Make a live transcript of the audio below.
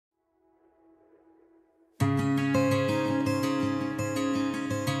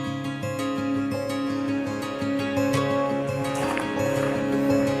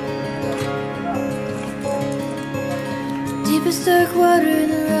dark water in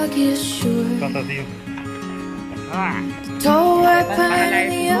the rockiest shore. The tall white pine in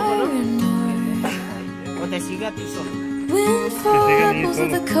the iron ore. Windfall apples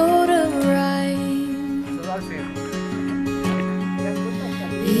with a coat of rime.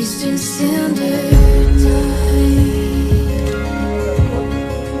 Eastern Standard Time.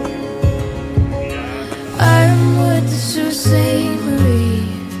 Ironwood to Sault Ste. Marie.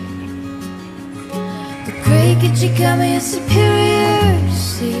 The Great Gitchigami is Superior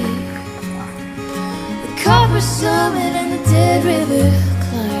Sea. The Copper Summit and the Dead River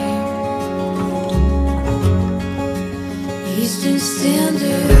climb. Eastern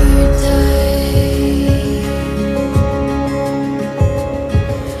Standard Time.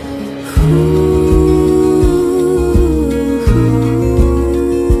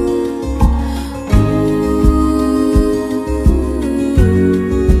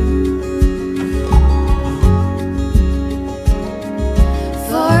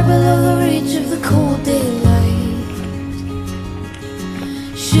 Far below the reach of the cold daylight,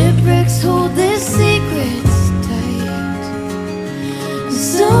 shipwrecks hold their secrets tight. And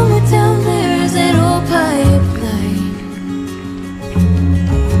somewhere down there is an old pipeline.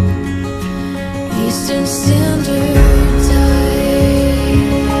 Eastern Standard Time.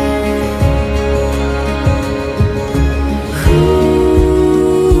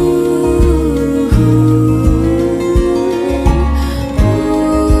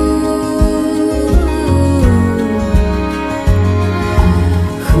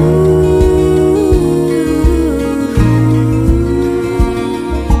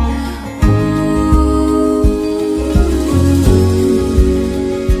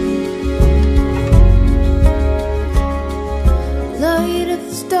 Light of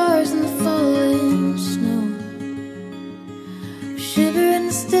the stars and the falling snow, shiver in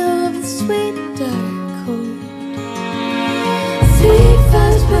the still of the sweet dark cold. 3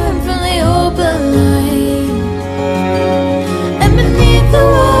 fires burn from the open line, and beneath the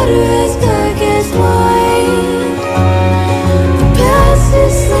water as dark as wine, the past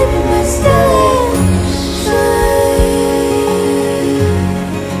is sleeping but still shine.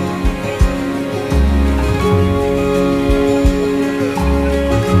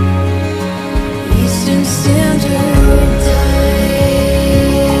 Eastern Standard Time.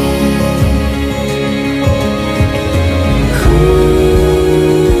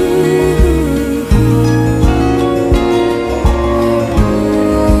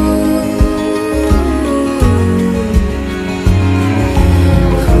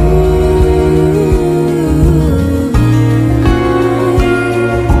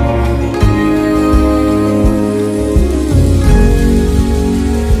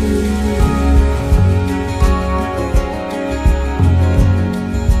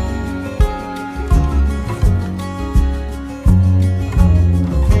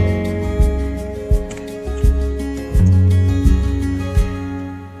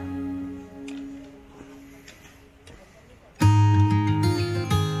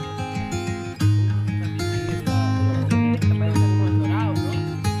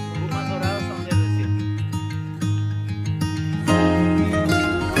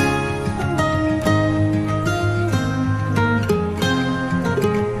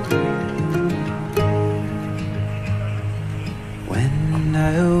 When I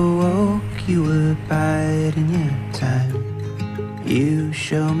awoke, you were biding your time. You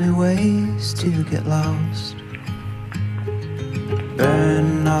show me ways to get lost.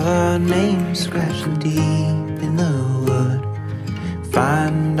 Burn all our names, scratching deep in the wood.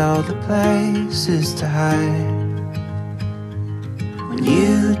 Find all the places to hide. When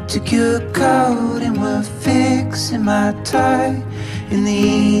you took your coat and were fixing my tie in the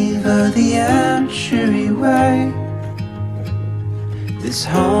eve of the entryway, this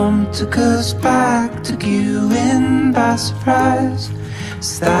home took us back, took you in by surprise.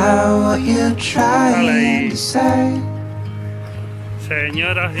 Is that what you're trying to say?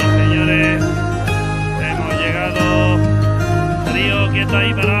 Señoras y señores, hemos llegado. Río, quieto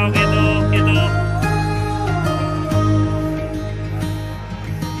ahí, parado, quieto, quieto.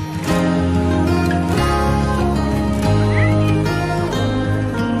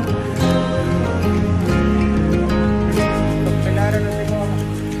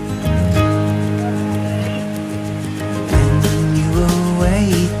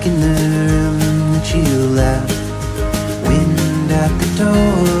 In the room that you left, wind at the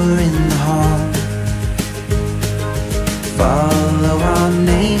door in the hall. Follow our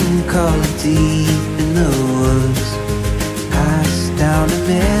name, call it deep in the woods. Pass down a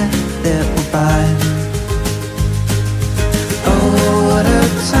myth that will bind. Oh, what a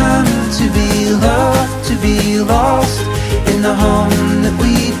time to be loved, to be lost in the that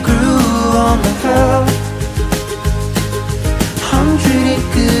we grew on the hill. 100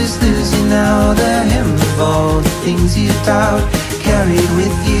 acres losing now the hymn of all the things you doubt, carried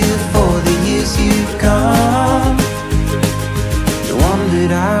with you for the years you've gone. You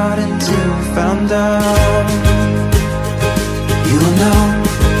wandered out until we found out. You will know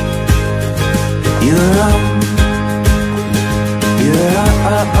you're on. You're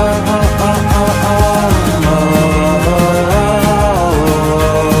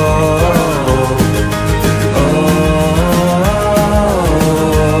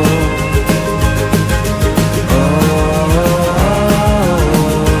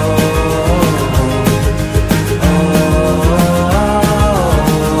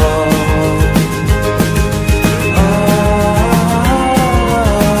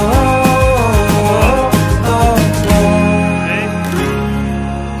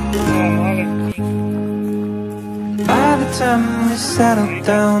settled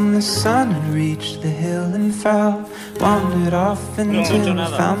down, the sun had reached the hill and fell, wandered off until we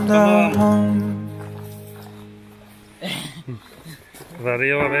found our home.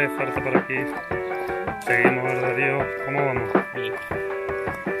 Darío, a ver, falta por aquí. Seguimos, Darío. ¿Cómo vamos?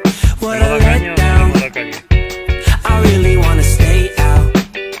 What a letdown. I really wanna stay out,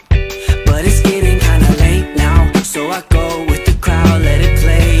 but it's getting kinda late now, so I go with the crowd, let it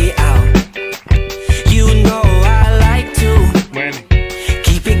play out. You know I like to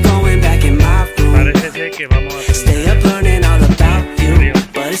keep it going back in my room, parece que vamos a stay up learning all about you,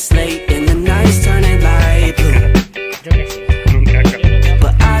 but it's late.